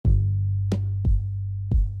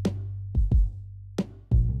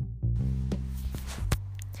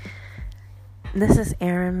This is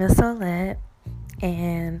Erin Missolette,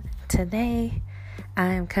 and today I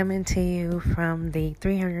am coming to you from the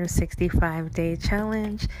 365-day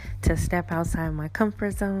challenge to step outside my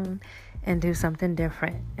comfort zone and do something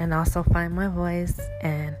different, and also find my voice,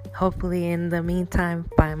 and hopefully in the meantime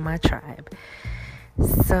find my tribe.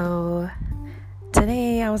 So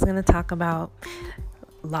today I was going to talk about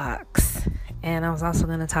locks, and I was also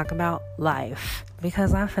going to talk about life,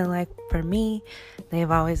 because I feel like for me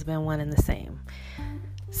they've always been one and the same.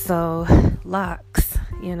 So locks,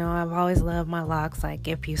 I've always loved my locks. Like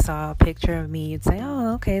if you saw a picture of me, you'd say,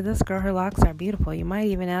 oh, okay, this girl, her locks are beautiful. You might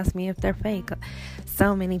even ask me if they're fake.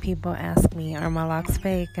 So many people ask me, are my locks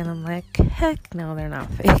fake? And I'm like, heck no, they're not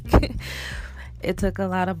fake. It took a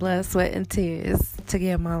lot of blood, sweat, and tears to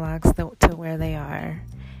get my locks to where they are.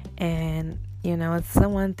 And it's the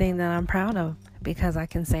one thing that I'm proud of, because I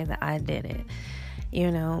can say that I did it.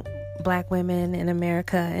 Black women in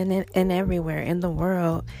America and everywhere in the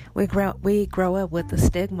world, we grow up with the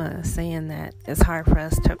stigma saying that it's hard for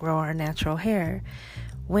us to grow our natural hair,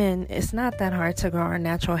 when it's not that hard to grow our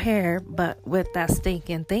natural hair, but with that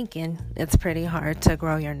stinking thinking, it's pretty hard to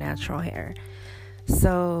grow your natural hair.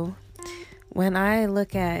 So when I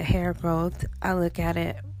look at hair growth, I look at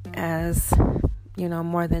it as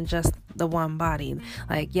more than just the one body.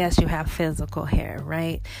 Like, yes, you have physical hair,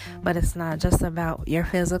 right? But it's not just about your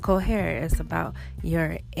physical hair. It's about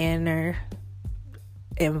your inner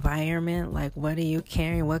environment. Like, what are you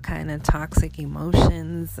carrying? What kind of toxic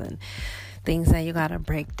emotions and things that you got to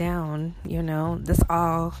break down? This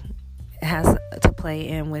all has to play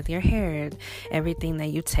in with your hair. Everything that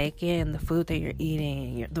you take in, the food that you're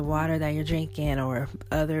eating, the water that you're drinking, or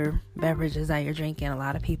other beverages that you're drinking. A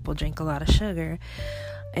lot of people drink a lot of sugar,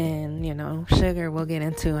 and sugar we'll get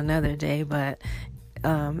into another day, but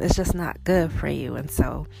it's just not good for you. And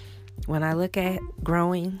so when I look at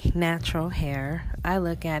growing natural hair, I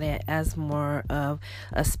look at it as more of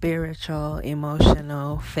a spiritual,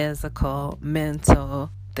 emotional, physical,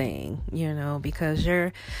 mental thing, because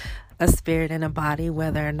you're a spirit in a body,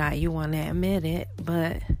 whether or not you want to admit it,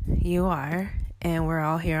 but you are, and we're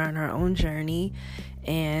all here on our own journey,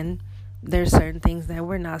 and there's certain things that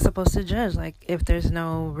we're not supposed to judge. Like, if there's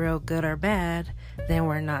no real good or bad, then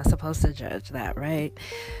we're not supposed to judge that, right?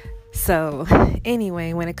 So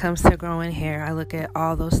anyway, when it comes to growing hair, I look at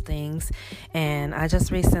all those things, and I just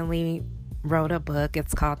recently wrote a book.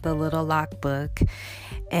 It's called The Little Lock Book,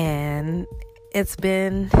 and it's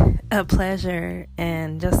been a pleasure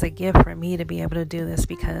and just a gift for me to be able to do this,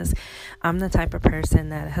 because I'm the type of person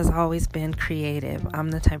that has always been creative.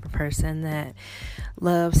 I'm the type of person that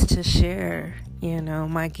loves to share,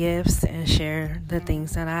 my gifts and share the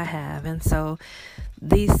things that I have. And so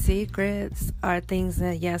these secrets are things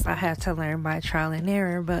that, yes, I had to learn by trial and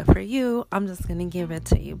error, but for you, I'm just going to give it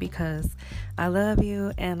to you because I love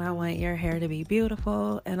you, and I want your hair to be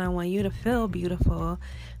beautiful, and I want you to feel beautiful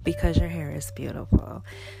because your hair is beautiful.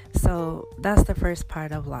 So that's the first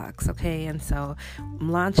part of locks, okay? And so I'm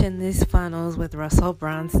launching these funnels with Russell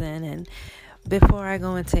Brunson, and before I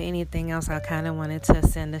go into anything else, I kind of wanted to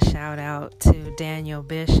send a shout out to Daniel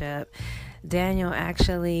Bishop. Daniel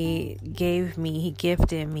actually gifted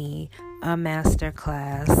me a master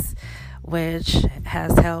class, which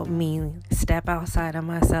has helped me step outside of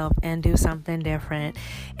myself and do something different.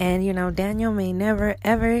 And Daniel may never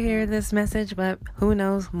ever hear this message, but who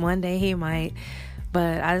knows, one day he might.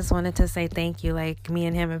 But I just wanted to say thank you. Like, me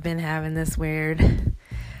and him have been having this weird,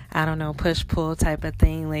 push-pull type of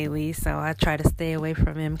thing lately. So I try to stay away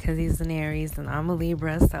from him because he's an Aries and I'm a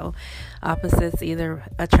Libra. So opposites either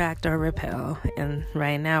attract or repel. And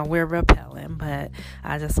right now we're repelling. But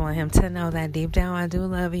I just want him to know that deep down I do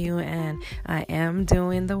love you, and I am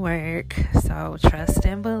doing the work. So trust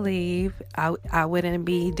and believe. I wouldn't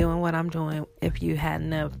be doing what I'm doing if you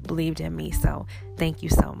hadn't have believed in me. So thank you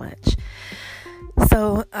so much.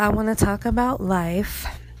 So I want to talk about life.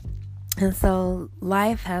 And so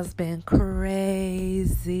life has been crazy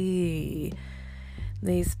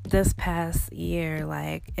this past year.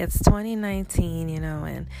 Like, it's 2019,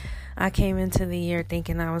 and I came into the year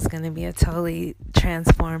thinking I was going to be a totally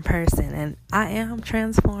transformed person, and I am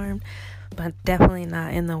transformed, but definitely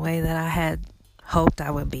not in the way that I had hoped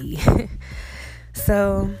I would be.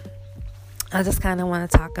 So I just kind of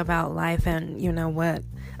want to talk about life and what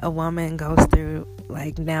a woman goes through,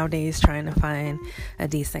 like, nowadays, trying to find a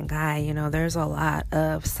decent guy. There's a lot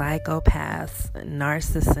of psychopaths,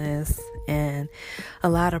 narcissists, and a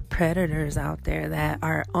lot of predators out there that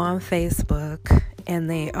are on Facebook, and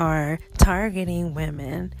they are targeting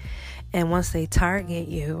women. And once they target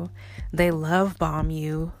you, they love bomb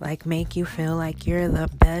you, like make you feel like you're the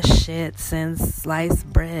best shit since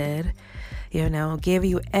sliced bread. give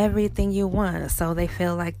you everything you want. So they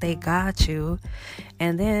feel like they got you.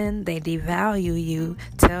 And then they devalue you,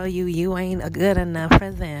 tell you you ain't good enough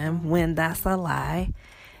for them when that's a lie.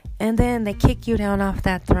 And then they kick you down off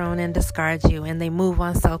that throne and discard you. And they move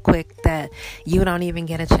on so quick that you don't even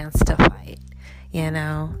get a chance to fight,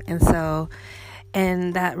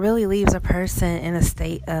 And that really leaves a person in a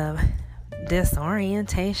state of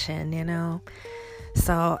disorientation,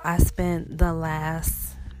 So I spent the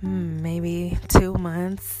last maybe 2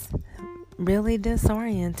 months really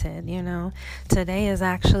disoriented, Today is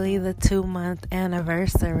actually the 2-month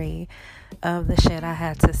anniversary of the shit I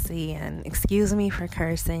had to see. And excuse me for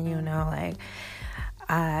cursing,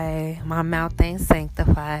 my mouth ain't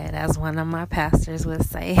sanctified, as one of my pastors would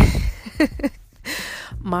say.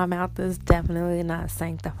 My mouth is definitely not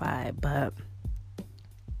sanctified, but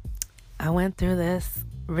I went through this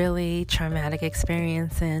really traumatic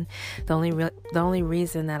experience, and the only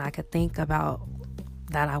reason that I could think about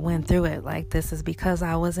that I went through it like this is because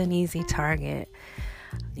I was an easy target.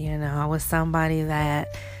 I was somebody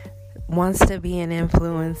that wants to be an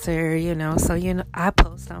influencer, so, I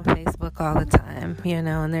post on Facebook all the time,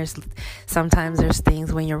 and sometimes there's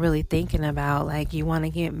things when you're really thinking about, like, you want to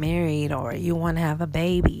get married or you want to have a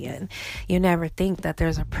baby, and you never think that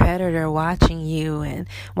there's a predator watching you and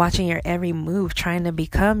watching your every move, trying to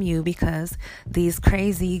become you, because these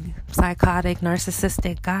crazy, psychotic,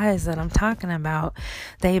 narcissistic guys that I'm talking about,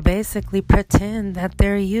 they basically pretend that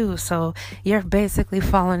they're you. So you're basically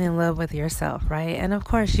falling in love with yourself, right? And of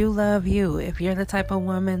course you love you. If you're the type of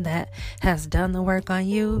woman that has done the work on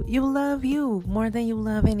you, you love you more than you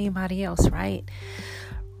love anybody else, right?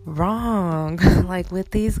 Wrong. Like with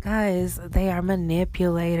these guys, they are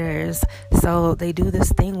manipulators. So they do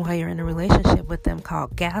this thing while you're in a relationship with them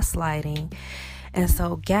called gaslighting. And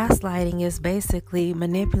so gaslighting is basically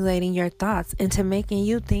manipulating your thoughts into making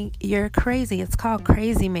you think you're crazy. It's called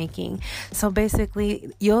crazy making. So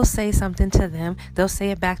basically, you'll say something to them, they'll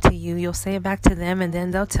say it back to you, you'll say it back to them, and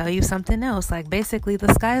then they'll tell you something else. Like basically,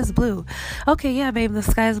 the sky is blue. Okay, yeah, babe, the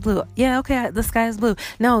sky is blue. Yeah, okay, the sky is blue.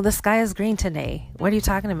 No, the sky is green today. What are you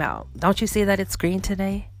talking about? Don't you see that it's green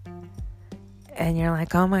today? And you're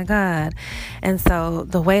like, oh my God. And so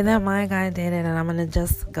the way that my guy did it, and I'm going to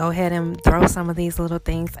just go ahead and throw some of these little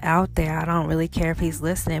things out there. I don't really care if he's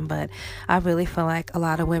listening, but I really feel like a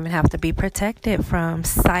lot of women have to be protected from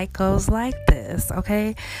psychos like this.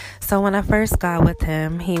 Okay. So when I first got with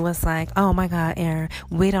him, he was like, oh my God, Aaron,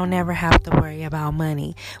 we don't ever have to worry about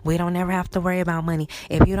money. We don't ever have to worry about money.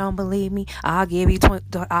 If you don't believe me, I'll give you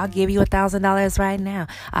 $1,000 right now.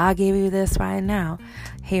 I'll give you this right now.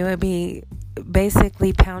 He would be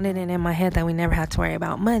basically pounding it in my head that we never had to worry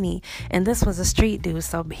about money. And this was a street dude,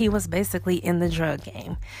 so he was basically in the drug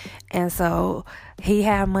game. And so he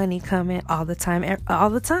had money coming all the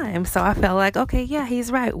time. So I felt like, okay, yeah,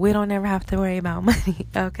 he's right. We don't ever have to worry about money,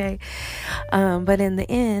 okay? But in the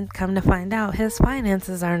end, come to find out, his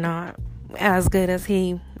finances are not as good as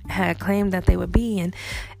he had claimed that they would be.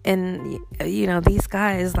 And these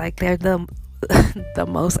guys, like, they're the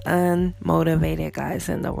most unmotivated guys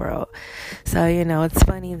in the world. So, it's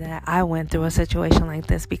funny that I went through a situation like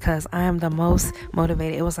this because I am the most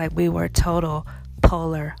motivated. It was like we were total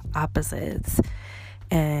polar opposites.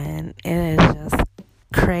 And it is just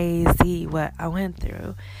crazy what I went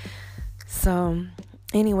through. So,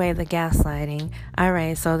 anyway, the gaslighting. All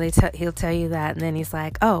right, so he'll tell you that, and then he's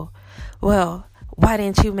like, oh, well, why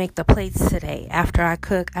didn't you make the plates today? After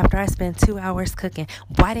I spend 2 hours cooking,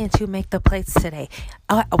 why didn't you make the plates today?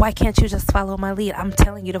 Why can't you just follow my lead? I'm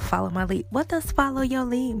telling you to follow my lead. What does follow your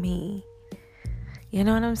lead mean? You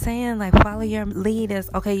know what I'm saying? Like, follow your lead is,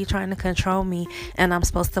 okay, you're trying to control me, and I'm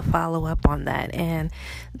supposed to follow up on that. And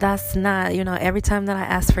that's not, every time that I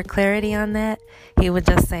asked for clarity on that, he would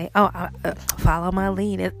just say, follow my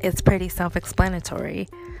lead. It's pretty self-explanatory.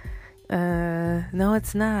 No,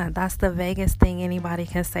 it's not. That's the vaguest thing anybody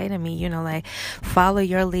can say to me, like, follow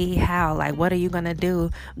your lead. How? Like, what are you going to do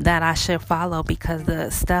that I should follow? Because the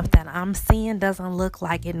stuff that I'm seeing doesn't look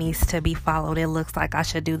like it needs to be followed. It looks like I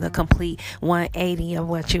should do the complete 180 of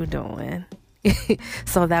what you're doing.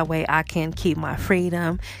 So that way I can keep my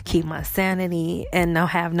freedom, keep my sanity, and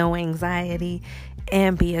have no anxiety,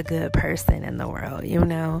 and be a good person in the world,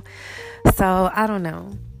 So I don't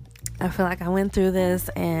know. I feel like I went through this,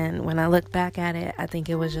 and when I look back at it, I think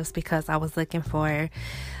it was just because I was looking for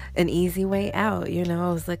an easy way out.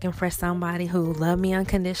 I was looking for somebody who loved me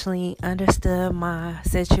unconditionally, understood my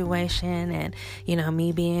situation, and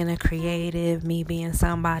me being a creative, me being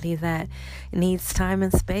somebody that needs time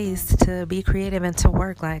and space to be creative and to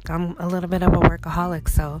work. Like, I'm a little bit of a workaholic,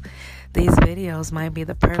 so these videos might be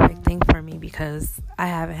the perfect thing for me, because I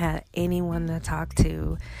haven't had anyone to talk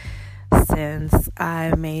to since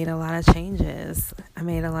I made a lot of changes.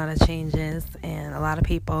 And a lot of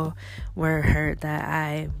people were hurt that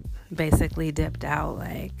I basically dipped out.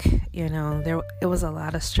 Like, it was a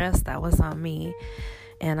lot of stress that was on me,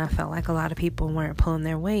 and I felt like a lot of people weren't pulling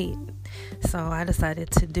their weight. So I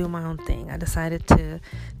decided to do my own thing. I decided to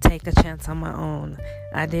take a chance on my own.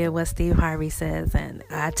 I did what Steve Harvey says, and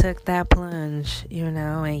I took that plunge,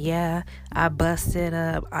 and yeah, I busted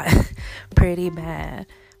up pretty bad.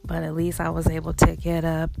 But at least I was able to get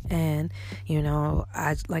up, and,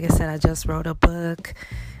 like I said, I just wrote a book.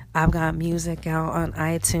 I've got music out on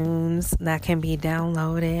iTunes that can be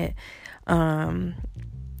downloaded. And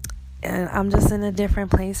I'm just in a different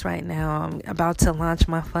place right now. I'm about to launch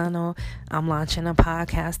my funnel. I'm launching a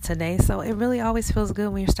podcast today. So it really always feels good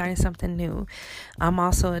when you're starting something new. I'm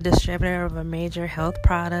also a distributor of a major health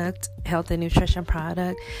and nutrition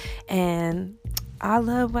product. And I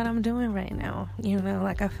love what I'm doing right now.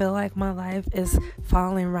 I feel like my life is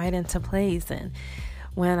falling right into place. And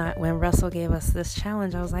when Russell gave us this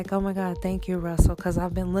challenge, I was like, oh my God, thank you, Russell, because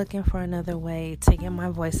I've been looking for another way to get my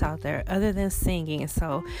voice out there other than singing.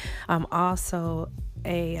 So I'm also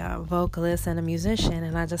a vocalist and a musician,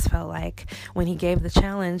 and I just felt like when he gave the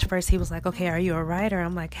challenge, first he was like, okay, are you a writer?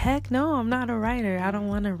 I'm like, heck no, I'm not a writer. I don't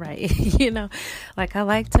want to write. Like, I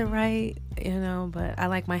like to write, but I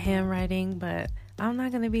like my handwriting, but I'm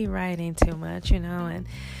not going to be writing too much, and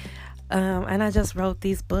I just wrote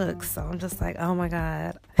these books, so I'm just like, oh my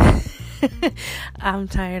God, I'm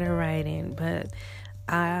tired of writing, but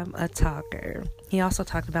I'm a talker. He also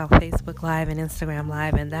talked about Facebook Live and Instagram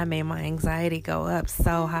Live, and that made my anxiety go up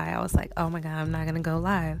so high. I was like, oh my God, I'm not going to go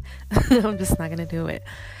live. I'm just not going to do it.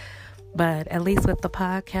 But at least with the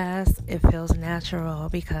podcast, it feels natural,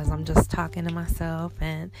 because I'm just talking to myself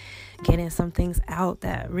and getting some things out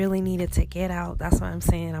that really needed to get out. That's what I'm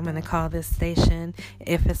saying. I'm going to call this station,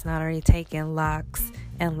 if it's not already taken, Locks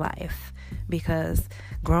and Life, because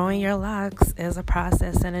growing your locks is a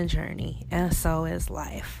process and a journey, and so is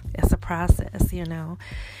life. It's a process,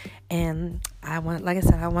 and I want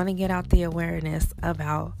to get out the awareness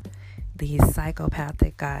about these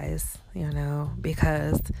psychopathic guys,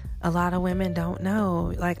 because a lot of women don't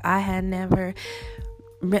know. Like, I had never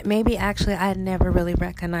really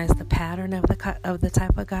recognized the pattern of the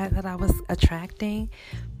type of guy that I was attracting,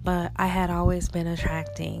 but I had always been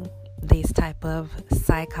attracting these type of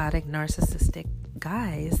psychotic, narcissistic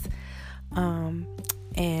guys.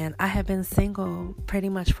 And I had been single pretty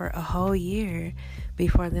much for a whole year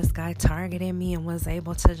before this guy targeted me and was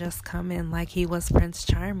able to just come in like he was Prince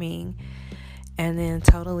Charming, and then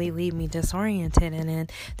totally leave me disoriented.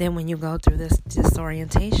 And then when you go through this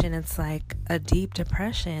disorientation, it's like a deep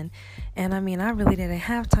depression. And I really didn't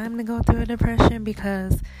have time to go through a depression,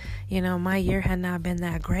 because, my year had not been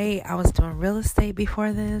that great. I was doing real estate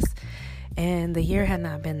before this, and the year had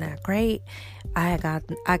not been that great. I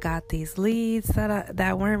got these leads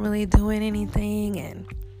that weren't really doing anything, and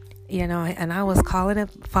and I was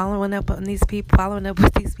following up with these people,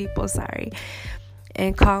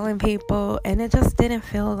 and calling people, and it just didn't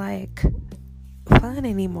feel like fun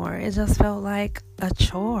anymore. It just felt like a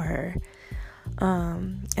chore.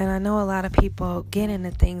 And I know a lot of people get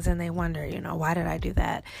into things and they wonder, why did I do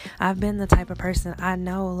that? I've been the type of person, I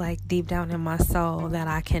know, like, deep down in my soul, that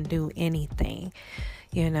I can do anything.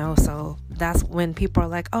 So that's when people are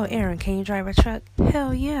like, oh, Erin, can you drive a truck?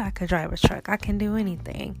 Hell yeah, I could drive a truck. I can do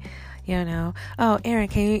anything. Oh, Erin,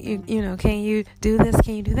 can you do this?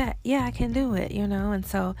 Can you do that? Yeah, I can do it, And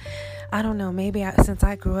so, I don't know, maybe since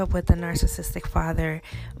I grew up with a narcissistic father,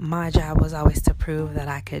 my job was always to prove that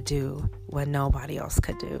I could do what nobody else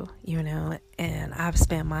could do, And I've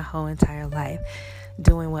spent my whole entire life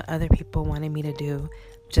doing what other people wanted me to do,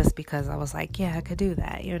 just because I was like, yeah, I could do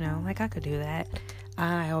that, like, I could do that.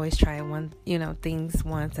 I always try things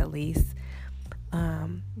once at least.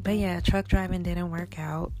 But yeah, truck driving didn't work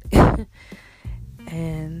out.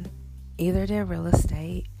 And either did real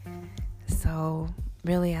estate. So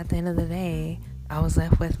really, at the end of the day, I was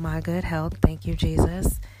left with my good health. Thank you,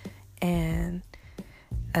 Jesus. And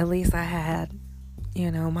at least I had,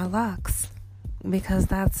 my locks. Because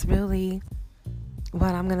that's really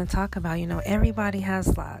what I'm going to talk about. Everybody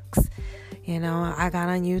has locks. I got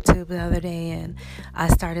on YouTube the other day and I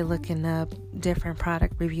started looking up different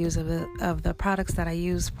product reviews of the products that I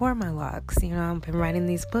use for my locks. I've been writing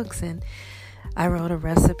these books, and I wrote a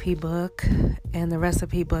recipe book, and the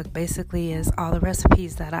recipe book basically is all the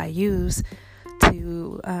recipes that I use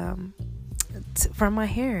for my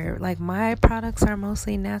hair. Like, my products are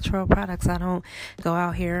mostly natural products. I don't go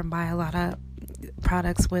out here and buy a lot of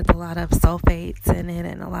products with a lot of sulfates in it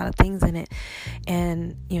and a lot of things in it.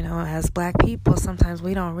 And as Black people, sometimes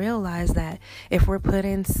we don't realize that if we're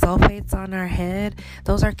putting sulfates on our head,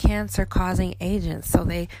 those are cancer causing agents. So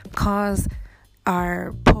they cause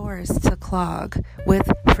our pores to clog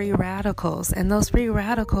with free radicals, and those free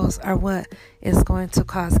radicals are what is going to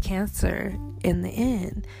cause cancer in the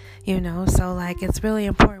end. So like, it's really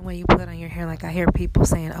important what you put on your hair. Like, I hear people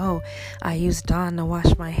saying, oh, I use Dawn to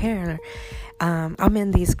wash my hair. I'm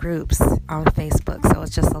in these groups on Facebook, so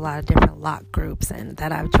it's just a lot of different lock groups and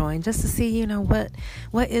that I've joined just to see,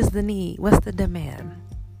 what is the need, what's the demand,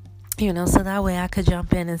 so that way I could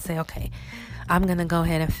jump in and say, okay, I'm going to go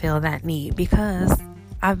ahead and fill that need, because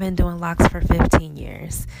I've been doing locks for 15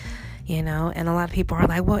 years, and a lot of people are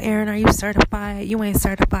like, well, Erin, are you certified? You ain't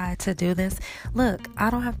certified to do this. Look, I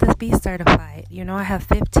don't have to be certified. I have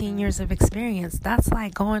 15 years of experience. That's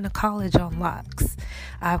like going to college on locks.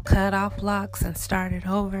 I've cut off locks and started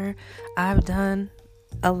over. I've done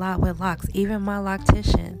a lot with locks. Even my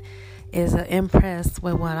loctician is impressed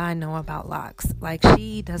with what I know about locks. Like,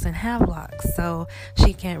 she doesn't have locks, so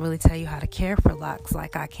she can't really tell you how to care for locks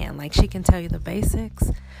like I can. Like, she can tell you the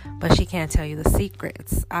basics, but she can't tell you the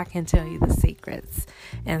secrets. I can tell you the secrets.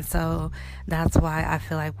 And so that's why I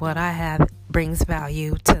feel like what I have brings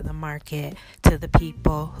value to the market, to the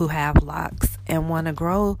people who have locks and want to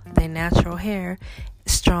grow their natural hair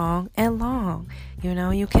strong and long.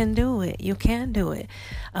 You can do it. You can do it.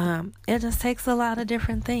 It just takes a lot of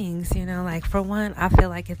different things, like, for one, I feel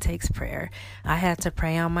like it takes prayer. I had to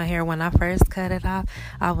pray on my hair when I first cut it off.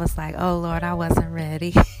 I was like, oh Lord, I wasn't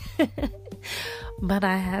ready. But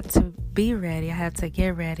I had to be ready. I had to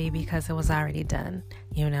get ready because it was already done,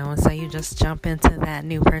 and so you just jump into that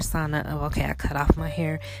new persona of, okay, I cut off my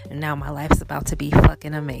hair and now my life's about to be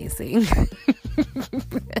fucking amazing.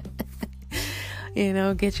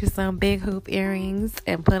 Get you some big hoop earrings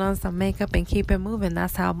and put on some makeup and keep it moving.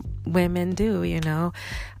 That's how women do,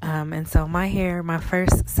 and so my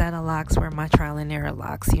first set of locks were my trial and error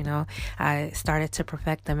locks. I started to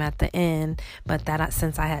perfect them at the end, but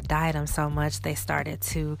since I had dyed them so much, they started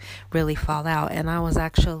to really fall out, and I was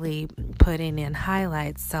actually putting in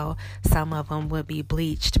highlights, so some of them would be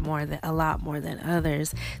bleached a lot more than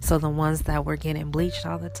others. So the ones that were getting bleached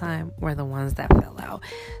all the time were the ones that fell out.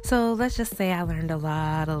 So let's just say I learned a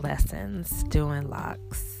lot of lessons doing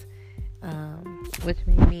locks, which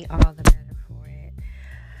made me all the better for it.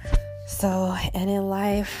 So, and in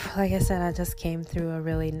life, like I said, I just came through a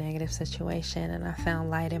really negative situation, and I found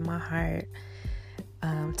light in my heart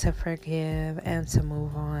to forgive and to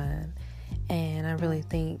move on. And I really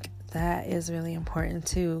think that is really important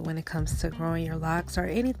too when it comes to growing your locks or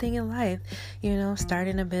anything in life.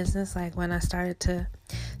 Starting a business, like when I started to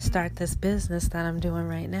start this business that I'm doing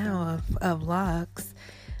right now of locks,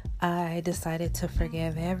 I decided to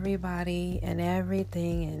forgive everybody and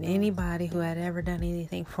everything and anybody who had ever done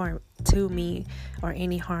anything to me or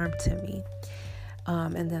any harm to me.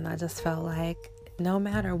 And then I just felt like, no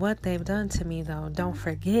matter what they've done to me, though, don't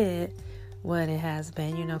forget what it has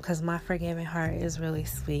been, because my forgiving heart is really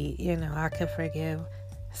sweet. I could forgive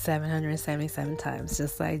 777 times,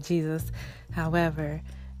 just like Jesus. However,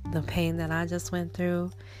 the pain that I just went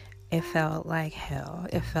through, it felt like hell.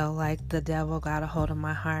 It felt like the devil got a hold of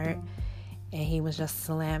my heart and he was just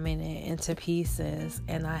slamming it into pieces,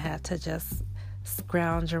 and I had to just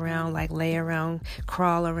scrounge around, like lay around,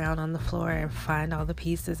 crawl around on the floor and find all the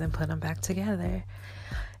pieces and put them back together.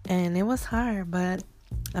 And it was hard, but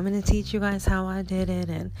I'm going to teach you guys how I did it,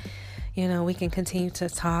 and we can continue to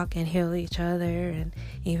talk and heal each other, and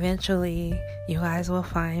eventually you guys will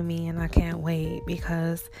find me, and I can't wait,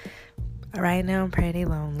 because right now I'm pretty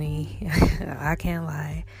lonely. I can't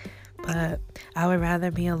lie, but I would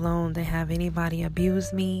rather be alone than have anybody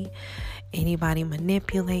abuse me, anybody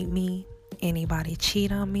manipulate me, anybody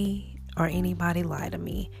cheat on me, or anybody lie to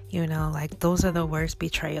me. Like, those are the worst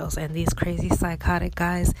betrayals. And these crazy psychotic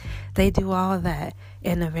guys, they do all of that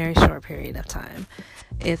in a very short period of time.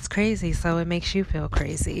 It's crazy, so it makes you feel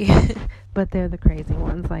crazy. But they're the crazy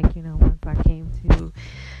ones. Like, once I came to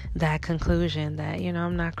that conclusion that,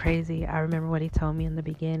 I'm not crazy. I remember what he told me in the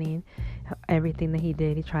beginning. Everything that he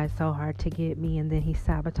did, he tried so hard to get me, and then he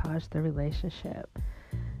sabotaged the relationship.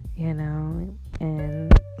 you know.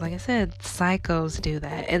 And like I said, psychos do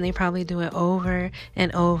that, and they probably do it over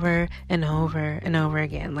and over and over and over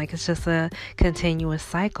again. Like, it's just a continuous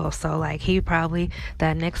cycle. So like, he probably,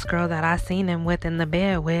 that next girl that I seen him with in the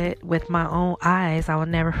bed with my own eyes, I will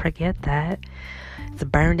never forget that. It's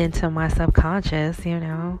burned into my subconscious, you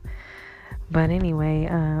know. But anyway,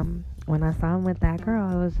 when I saw him with that girl,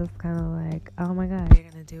 I was just kind of like, oh my God, you're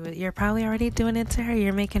going to do it. You're probably already doing it to her.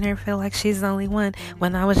 You're making her feel like she's the only one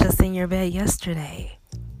when I was just in your bed yesterday.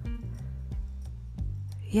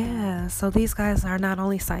 Yeah, so these guys are not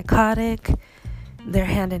only psychotic, they're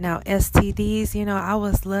handing out STDs. You know, I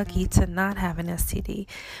was lucky to not have an STD,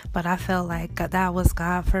 but I felt like that was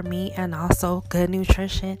God for me, and also good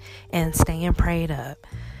nutrition and staying prayed up.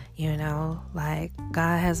 You know, like,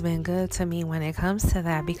 God has been good to me when it comes to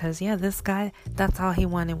that, because yeah, this guy, that's all he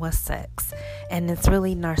wanted was sex, and it's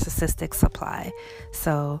really narcissistic supply.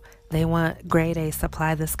 So they want grade A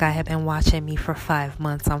supply. This guy had been watching me for 5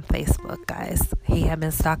 months on Facebook, guys. He had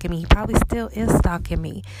been stalking me. He probably still is stalking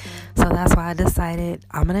me. So that's why I decided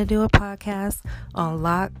I'm going to do a podcast on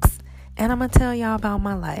locks, and I'm going to tell y'all about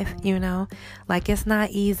my life, you know. Like, it's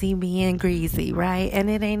not easy being greasy, right?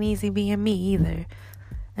 And it ain't easy being me either.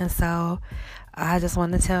 And so I just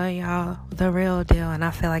want to tell y'all the real deal, and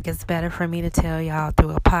I feel like it's better for me to tell y'all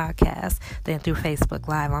through a podcast than through Facebook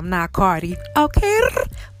Live. I'm not Cardi, okay,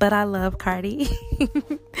 but I love Cardi.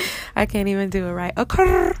 I can't even do it right,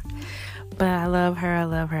 okay, but I love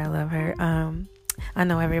her. I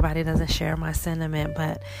know everybody doesn't share my sentiment,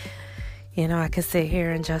 but you know, I could sit here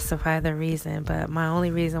and justify the reason, but my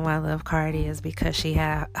only reason why I love Cardi is because she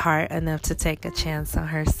had heart enough to take a chance on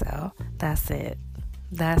herself. That's it.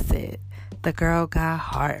 The girl got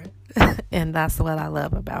heart, and that's what I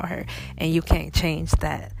love about her, and you can't change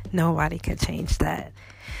that. Nobody can change that.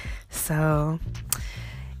 So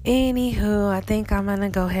anywho, I think I'm gonna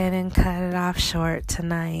go ahead and cut it off short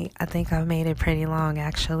tonight. I think I've made it pretty long,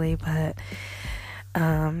 actually, but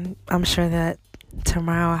I'm sure that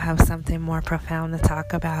tomorrow I'll have something more profound to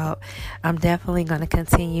talk about. I'm definitely going to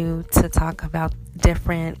continue to talk about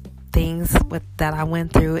different things that I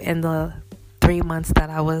went through in the 3 months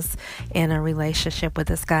that I was in a relationship with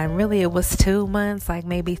this guy. And really, it was 2 months, like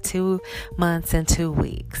maybe 2 months and 2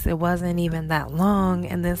 weeks. It wasn't even that long,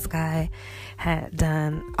 and this guy had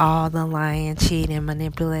done all the lying, cheating,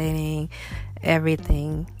 manipulating,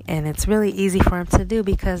 everything, and it's really easy for them to do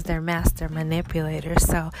because they're master manipulators.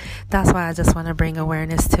 So that's why I just want to bring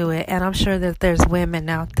awareness to it, and I'm sure that there's women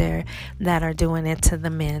out there that are doing it to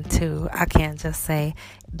the men too. I can't just say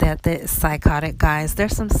that the psychotic guys,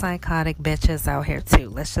 there's some psychotic bitches out here too.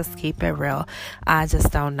 Let's just keep it real. I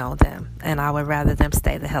just don't know them, and I would rather them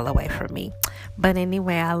stay the hell away from me. But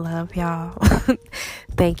anyway, I love y'all.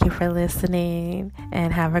 Thank you for listening,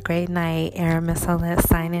 and have a great night. Erin Missolette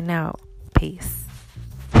signing out. Peace.